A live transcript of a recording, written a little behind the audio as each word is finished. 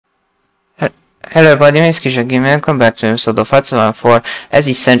Hello everybody, my name is Kisha Game. Welcome back to episode of 574 as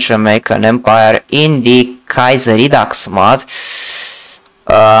the Central American Empire in the Kaiserredux mod.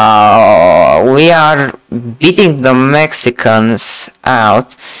 We are beating the Mexicans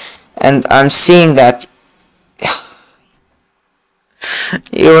out, and I'm seeing that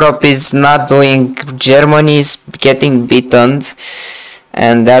Europe is not doing, Germany is getting beaten,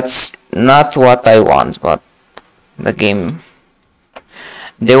 and that's not what I want, but the game,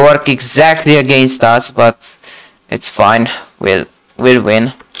 they work exactly against us, but it's fine, we'll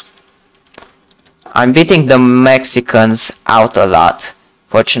win. I'm beating the Mexicans out a lot.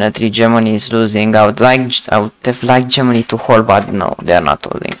 Fortunately, Germany is losing. I would have liked Germany to hold, but no, they're not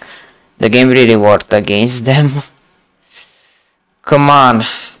holding. The game really worked against them. Come on.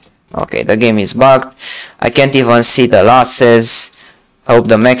 Okay, the game is bugged. I can't even see the losses. I hope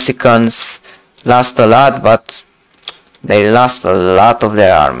the Mexicans lost a lot, but they lost a lot of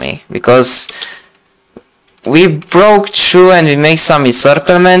their army, because we broke through and we make some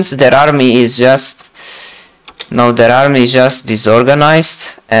encirclements. Their army is just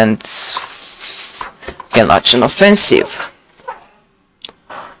disorganized and can launch an offensive.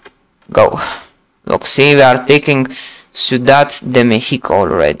 Go. Look, see, we are taking Ciudad de Mexico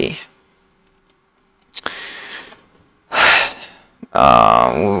already.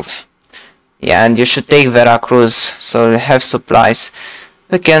 Yeah, and you should take Veracruz, so we have supplies.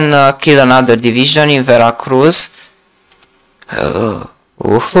 We can kill another division in Veracruz.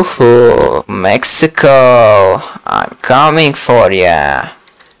 Mexico, I'm coming for ya.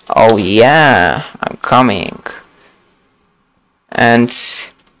 Oh yeah, I'm coming. And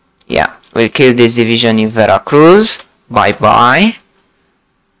yeah, we'll kill this division in Veracruz. Bye bye.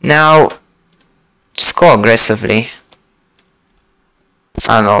 Now, just go aggressively.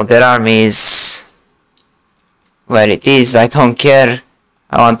 I know their army is where it is. I don't care.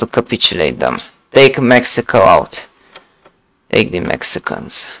 I want to capitulate them. Take Mexico out. Take the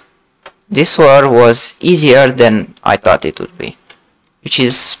Mexicans. This war was easier than I thought it would be, which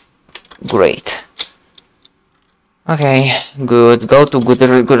is great. Okay, good. Go to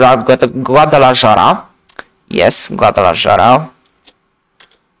Guadalajara. Yes, Guadalajara.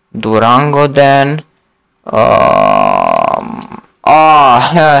 Durango then.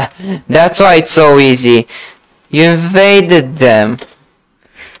 Oh, that's why it's so easy. You invaded them.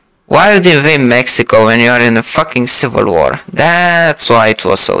 Why would you invade Mexico when you are in a fucking civil war? That's why it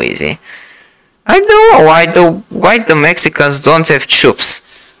was so easy. I don't know why the Mexicans don't have troops.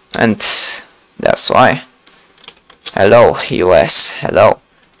 And that's why. Hello, US. Hello.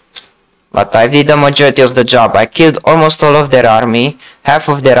 But I did the majority of the job. I killed almost all of their army, half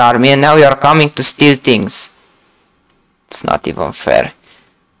of their army, and now you are coming to steal things. It's not even fair.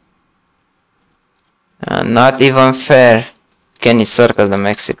 Not even fair. Can you circle the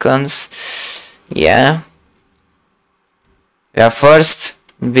Mexicans? Yeah. We are first.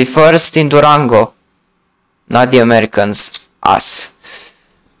 Be first in Durango. Not the Americans. Us.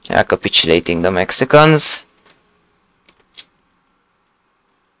 We are capitulating the Mexicans.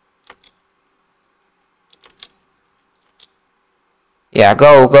 Yeah,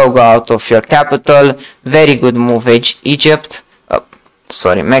 go out of your capital. Very good move, Egypt.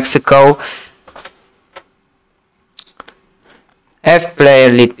 Sorry, Mexico. Have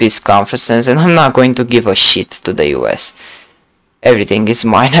player lead peace conferences, and I'm not going to give a shit to the US. Everything is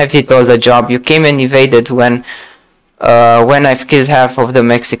mine. I did all the job. You came and invaded when I've killed half of the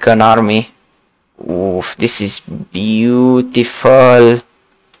Mexican army. Oof, this is beautiful.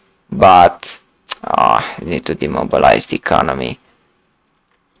 But I need to demobilize the economy.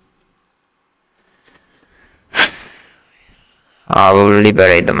 I will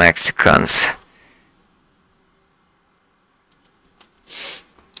liberate the Mexicans.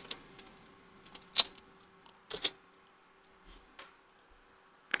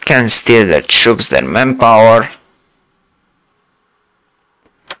 Can steal their troops, their manpower.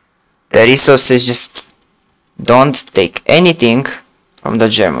 The resources, just don't take anything from the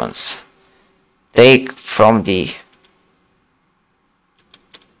Germans. Take from the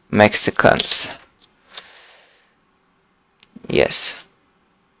Mexicans. Yes.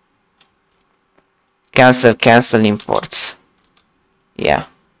 Cancel imports. Yeah.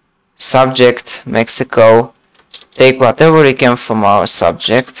 Subject, Mexico. Take whatever we can from our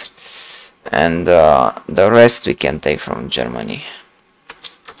subject. And the rest we can take from Germany.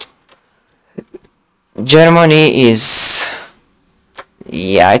 Germany is...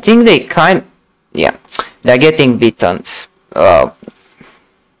 Yeah, I think they yeah. They're getting beaten.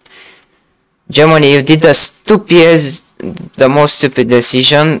 Germany, you did the most stupid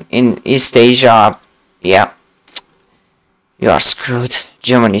decision in East Asia. Yeah, you are screwed.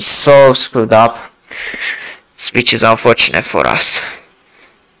 Germany is so screwed up, which is unfortunate for us.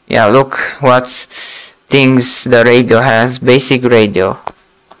 Yeah, look what things the radio has. Basic radio.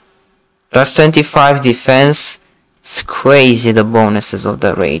 Plus 25 defense. It's crazy the bonuses of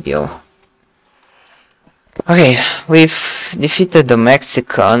the radio. Okay, we've defeated the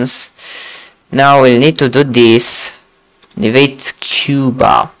Mexicans. Now we'll need to do this. Invade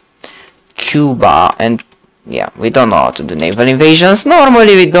Cuba. And yeah, we don't know how to do naval invasions.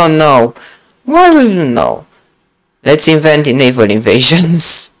 Normally we don't know. Why would we know? Let's invent naval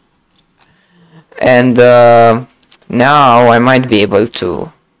invasions. And now I might be able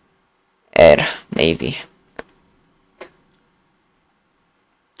to air navy.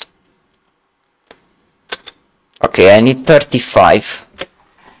 Okay, I need 35.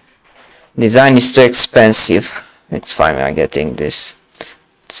 Design is too expensive. It's fine, I'm getting this.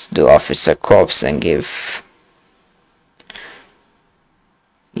 Let's do officer corps and give.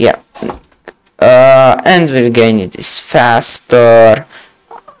 Yeah. And we'll gain it is faster.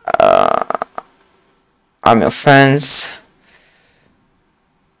 Army offense.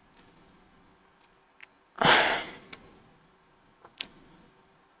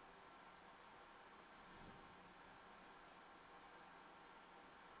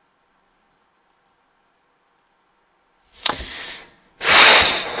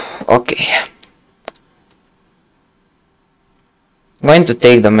 Okay. I'm going to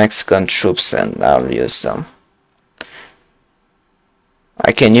take the Mexican troops and I'll use them.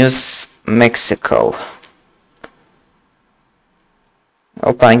 I can use Mexico.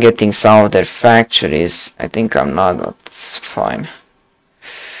 Hope I'm getting some of their factories. I think I'm not, but it's fine.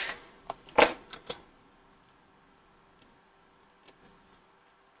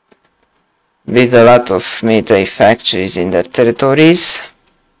 Build a lot of military factories in their territories.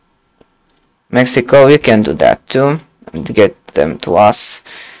 Mexico, you can do that too, and get them to us.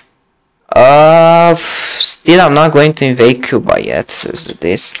 Still, I'm not going to invade Cuba yet. Let's do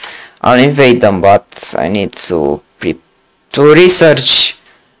this. I'll invade them, but I need to research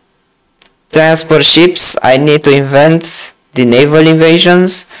transport ships. I need to invent the naval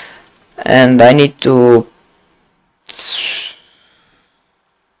invasions, and I need to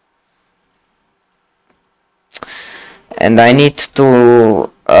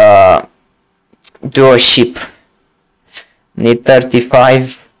do a ship. Need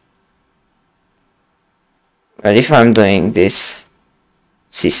 35. Well, if I'm doing this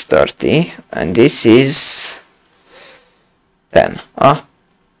is 30 and this is 10.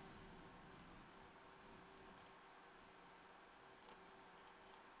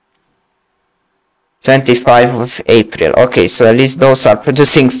 25 of April. Okay, so at least those are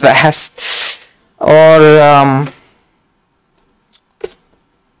producing fast. Or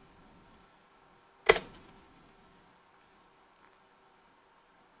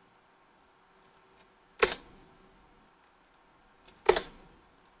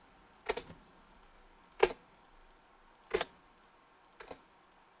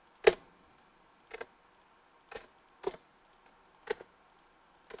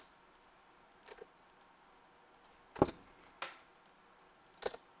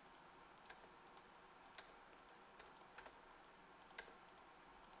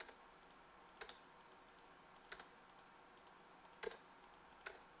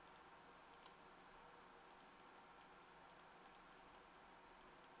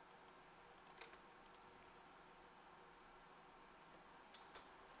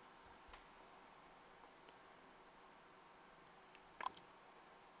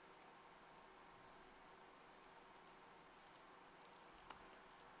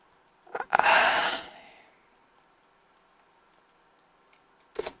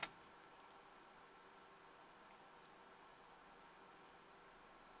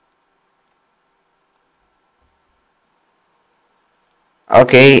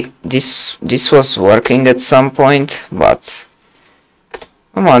okay, this was working at some point, but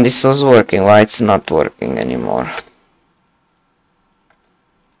come on, this was working. Why it's not working anymore?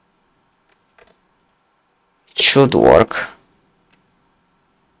 It should work.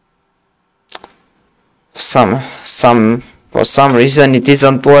 For some reason it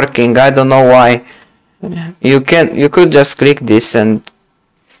isn't working. I don't know why. You could just click this and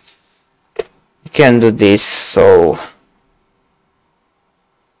you can do this. So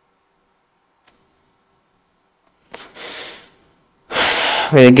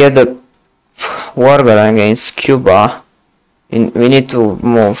we'll get the war against Cuba. We need to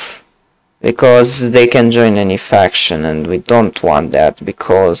move because they can join any faction and we don't want that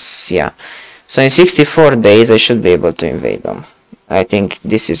because, yeah. So in 64 days I should be able to invade them. I think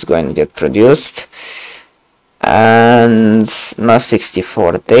this is going to get produced. and not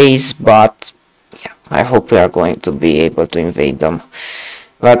 64 days, but yeah, I hope we are going to be able to invade them.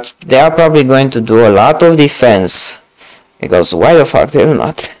 But they are probably going to do a lot of defense, because why the fuck they do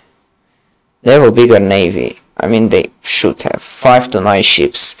not? They have a bigger navy. I mean, they should have 5 to 9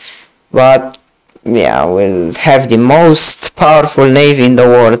 ships, but yeah, we'll have the most powerful navy in the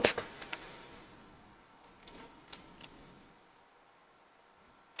world.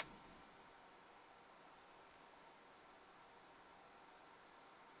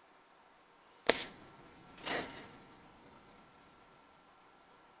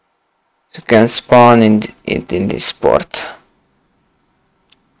 You can spawn it in this port.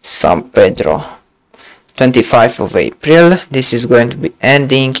 San Pedro. 25th of April. This is going to be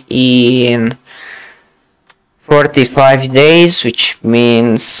ending in 45 days, which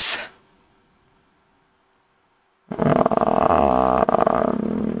means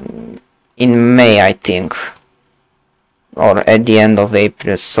in May, I think, or at the end of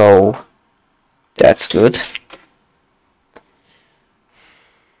April, so that's good.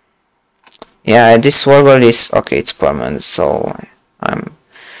 Yeah, this world is okay, it's permanent, so I'm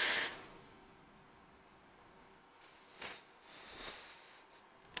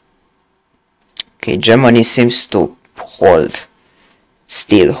okay. Germany seems to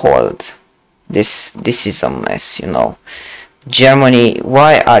still hold. This is a mess, you know. Germany,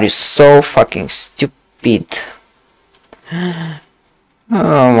 why are you so fucking stupid?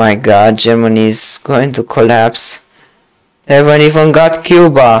 Oh my god, Germany is going to collapse. They haven't even got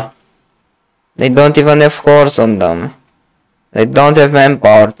Cuba. They don't even have horse on them. They don't have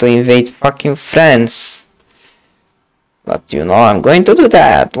manpower to invade fucking France. But you know, I'm going to do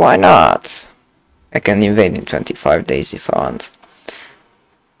that. Why not? I can invade in 25 days if I want.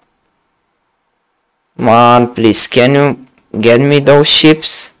 Come on, please, can you get me those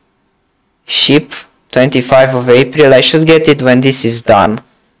ships? Ship 25 of April. I should get it when this is done.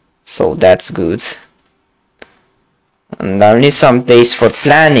 So that's good. And I'll need some days for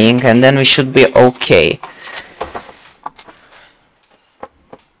planning, and then we should be okay.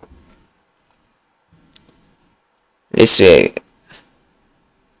 This way,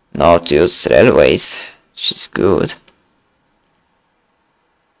 not use railways, which is good.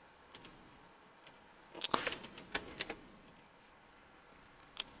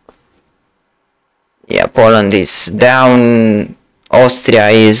 Yeah, Poland is down. Austria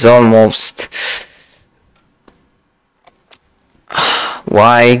is almost.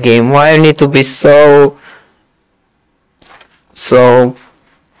 Why game? Why you need to be so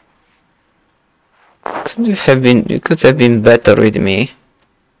you could have been better with me.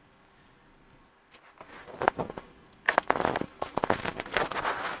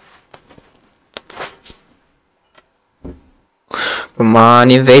 Come on,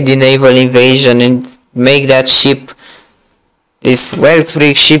 invade the naval invasion and make that ship. This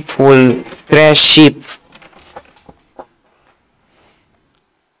well-freak ship will crash ship.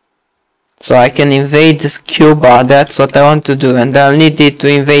 So I can invade Cuba, that's what I want to do, and I'll need it to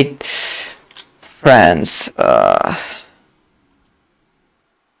invade France. The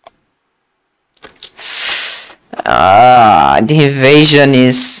invasion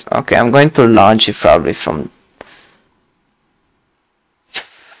is... Okay, I'm going to launch it probably from...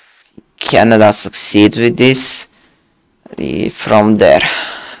 Canada succeeds with this. From there.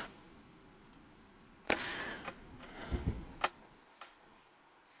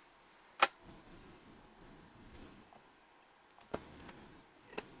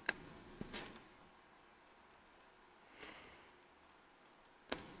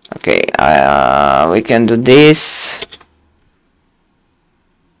 Okay, we can do this.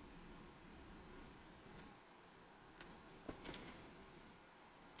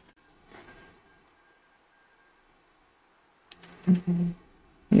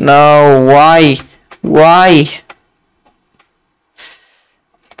 No, why? Why?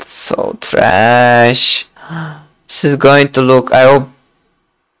 So trash. This is going to look, I hope.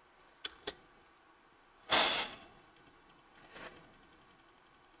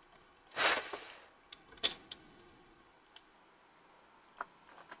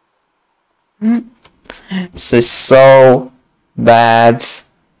 This is so bad.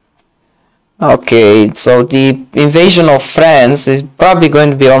 Okay, so the invasion of France is probably going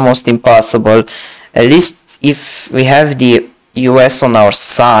to be almost impossible. At least if we have the US on our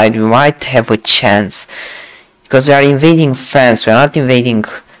side, we might have a chance. Because we are invading France, we are not invading...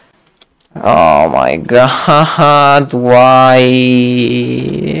 Oh my god, why?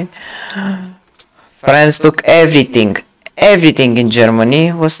 France took everything. Everything in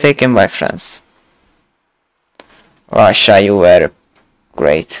Germany was taken by France. Russia, you were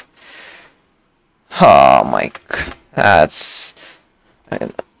great. Oh my god, that's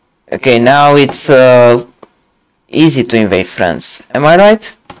okay. Now it's easy to invade France. Am I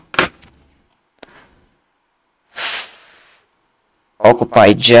right?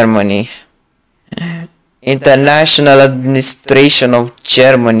 Occupy Germany. International Administration of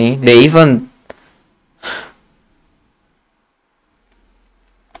Germany. They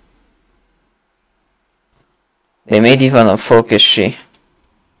made even a focus tree.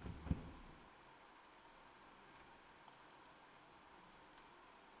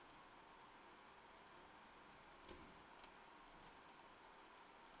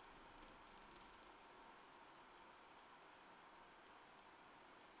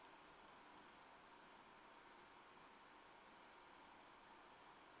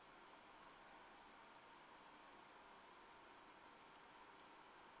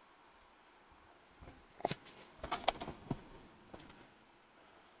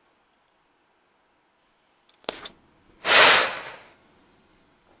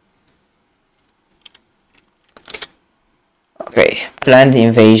 Okay, planned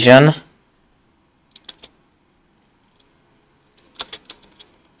invasion.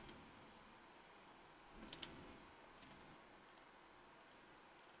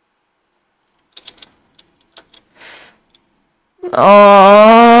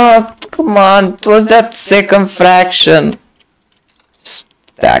 Oh, come on, it was that second fraction.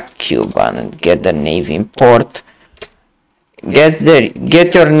 Stack Cuba and get the navy in port. Get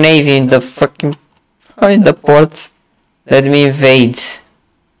your navy in the fucking in the port. Let me invade.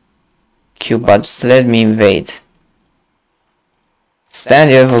 Cuba, just let me invade. Stan,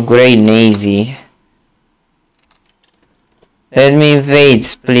 you have a great navy. Let me invade,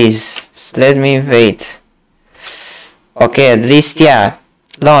 please. Just let me invade. Okay, at least, yeah.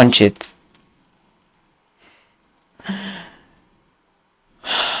 Launch it.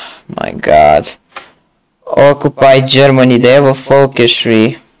 My god. Occupy Germany, they have a focus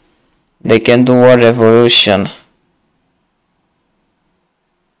tree. They can do war revolution.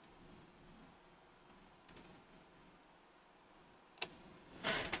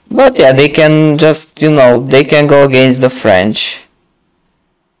 But yeah, they can just, they can go against the French.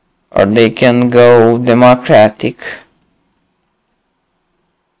 Or they can go democratic.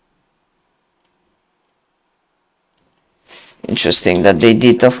 Interesting that they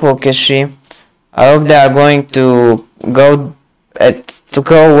did a focus tree. I hope they are going to go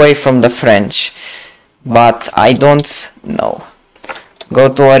away from the French. But I don't know. Go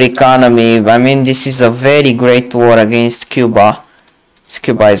to our economy. I mean, this is a very great war against Cuba.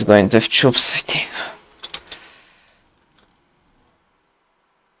 Cuba is going to have troops, I think.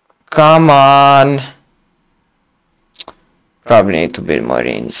 Come on. Probably need to build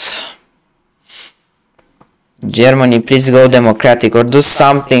marines. Germany, please go democratic or do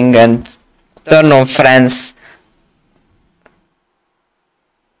something and turn on France.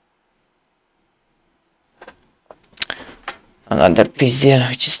 Another peace deal,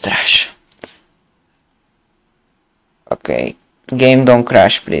 which is trash. Okay. Game, don't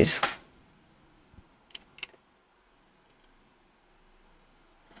crash, please.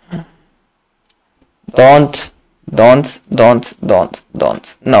 Don't. No,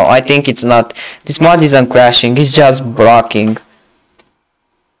 I think it's not. This mod isn't crashing, it's just blocking.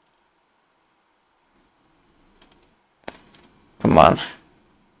 Come on.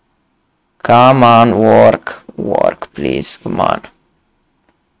 Come on, work, please, come on.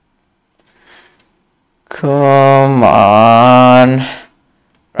 Come on.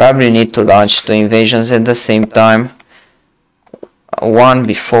 Probably need to launch two invasions at the same time. One will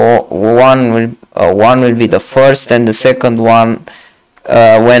be the first, and the second one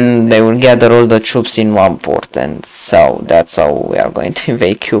when they will gather all the troops in one port, and so that's how we are going to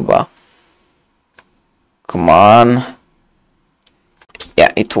invade Cuba. Come on.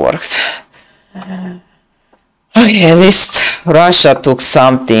 Yeah, it worked. Okay, at least Russia took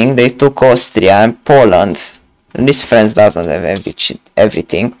something. They took Austria and Poland. At least France doesn't have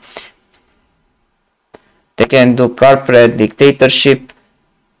everything. They can do corporate dictatorship,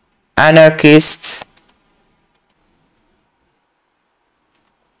 anarchists.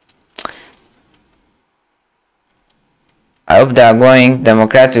 I hope they are going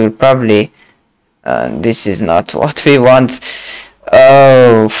democratic. Will probably. This is not what we want.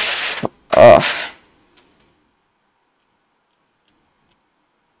 Oh.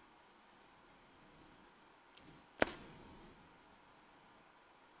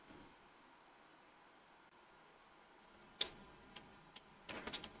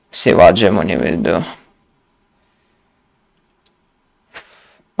 See what Germany will do.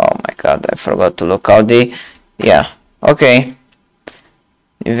 Oh my god, I forgot to look how they... Yeah, okay.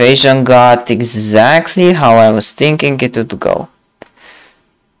 Invasion got exactly how I was thinking it would go.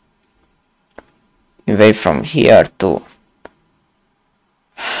 Invade from here to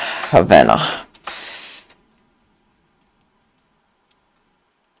Havana.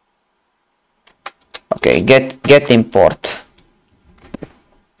 Okay, get import.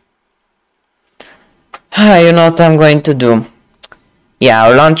 You know what I'm going to do? Yeah,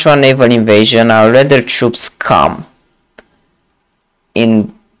 I'll launch one naval invasion. I'll let their troops come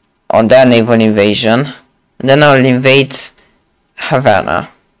in on their naval invasion. And then I'll invade Havana.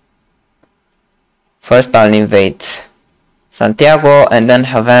 First I'll invade Santiago and then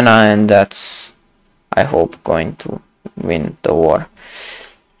Havana, and that's, I hope, going to win the war.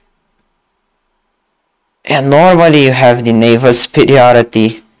 And normally you have the naval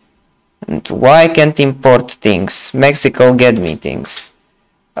superiority. And why can't import things? Mexico, get me things.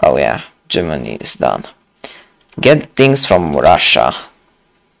 Oh yeah, Germany is done. Get things from Russia.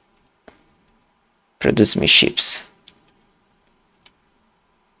 Produce me ships.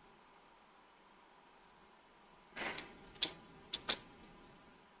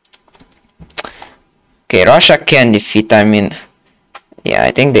 Okay, Russia can defeat, I mean, yeah,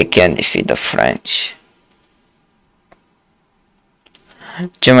 I think they can defeat the French.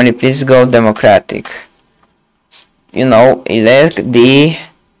 Germany, please go democratic. You know, elect the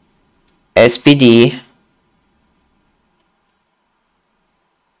SPD.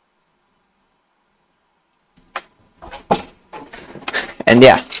 And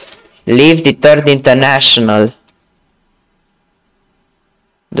yeah, leave the Third International.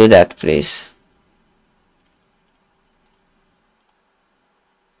 Do that, please.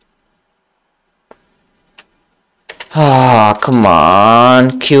 Ah, come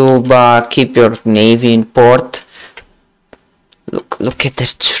on, Cuba, keep your navy in port. Look at their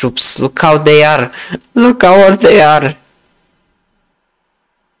troops. Look how they are. Look how they are.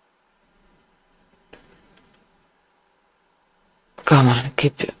 Come on,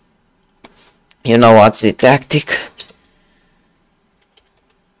 keep it. You know what's the tactic?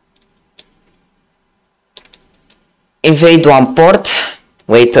 Invade one port.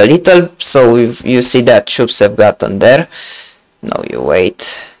 Wait a little, so you see that troops have gotten there. Now you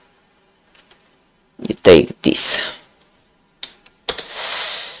wait. You take this.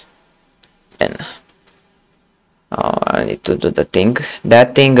 And oh, I need to do the thing.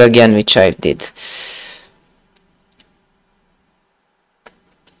 That thing again, which I did.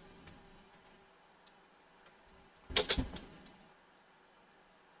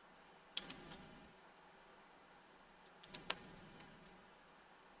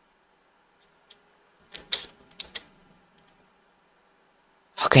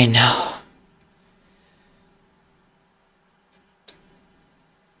 Okay, now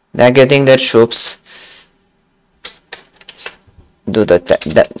they're getting their troops. Do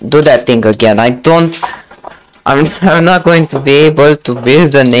that thing again. I'm not going to be able to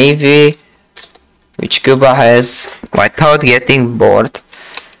build a navy which Cuba has without getting bored.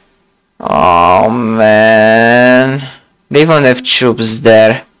 Oh man, they don't have troops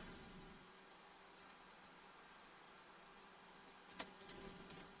there.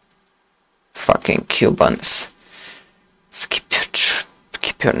 Fucking Cubans.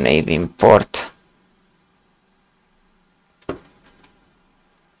 Keep your navy in port.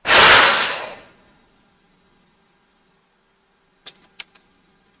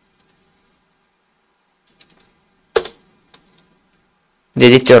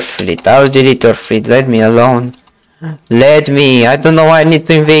 Delete your fleet. I'll delete your fleet. Let me alone. Let me. I don't know why I need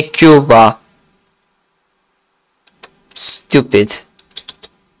to invade Cuba. Stupid.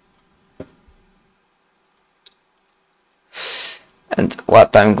 And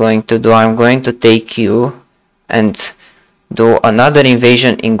what I'm going to do, I'm going to take you and do another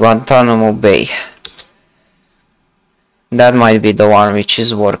invasion in Guantanamo Bay. That might be the one which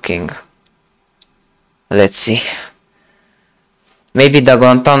is working. Let's see. Maybe the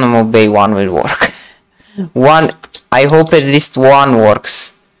Guantanamo Bay one will work. One, I hope at least one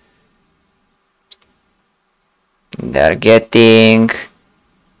works. They're getting...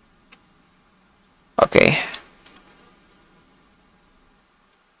 Okay.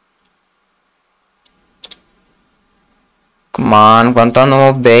 Come on,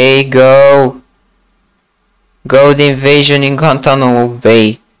 Guantanamo Bay, go! Go the invasion in Guantanamo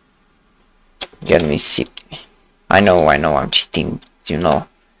Bay. Get me sick. I know, I'm cheating, you know.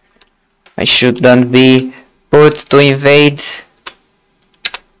 I shouldn't be put to invade.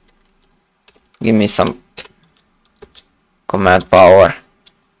 Give me some command power.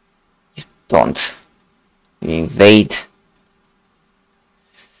 You don't. You invade.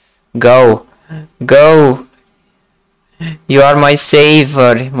 Go! Go! You are my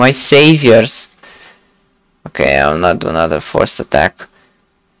savior, my saviors. Okay, I'll not do another forced attack.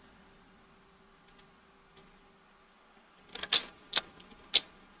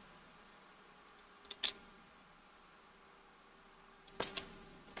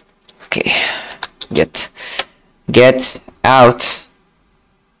 Okay, get out.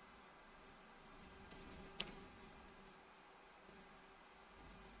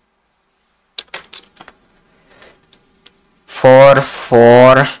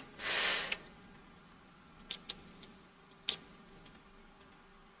 Four.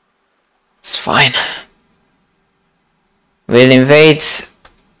 It's fine. We'll invade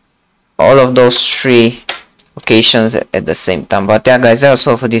all of those 3 locations at the same time. But yeah, guys, that's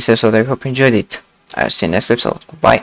all for this episode. I hope you enjoyed it. I'll see you next episode. Bye.